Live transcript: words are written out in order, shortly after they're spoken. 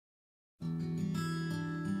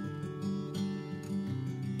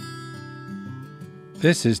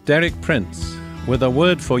This is Derek Prince with a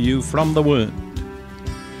word for you from the Word.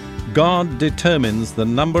 God determines the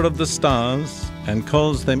number of the stars and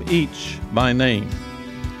calls them each by name.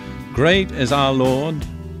 Great is our Lord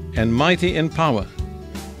and mighty in power.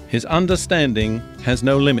 His understanding has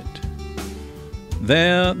no limit.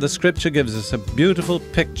 There, the Scripture gives us a beautiful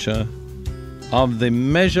picture of the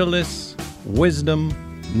measureless wisdom,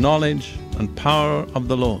 knowledge, and power of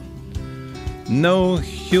the Lord. No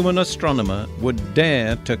human astronomer would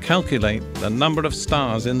dare to calculate the number of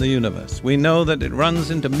stars in the universe. We know that it runs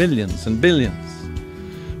into millions and billions.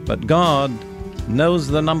 But God knows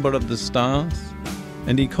the number of the stars,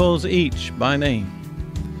 and He calls each by name.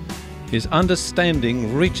 His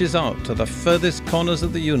understanding reaches out to the furthest corners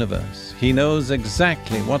of the universe. He knows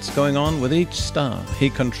exactly what's going on with each star. He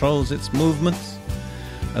controls its movements.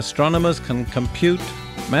 Astronomers can compute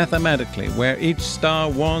mathematically where each star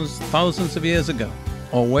was thousands of years ago,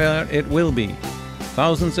 or where it will be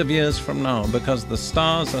thousands of years from now, because the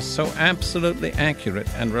stars are so absolutely accurate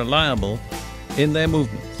and reliable in their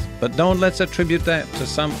movements. But don't let's attribute that to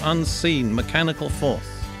some unseen mechanical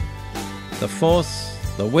force. The force,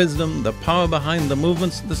 the wisdom, the power behind the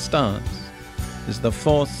movements of the stars is the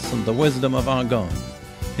force and the wisdom of our God.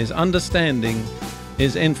 His understanding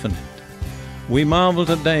is infinite. We marvel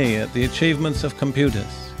today at the achievements of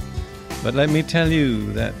computers, but let me tell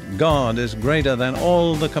you that God is greater than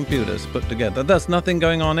all the computers put together. There's nothing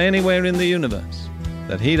going on anywhere in the universe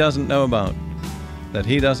that He doesn't know about, that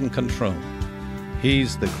He doesn't control.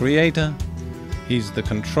 He's the creator, He's the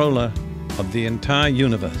controller of the entire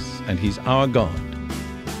universe, and He's our God.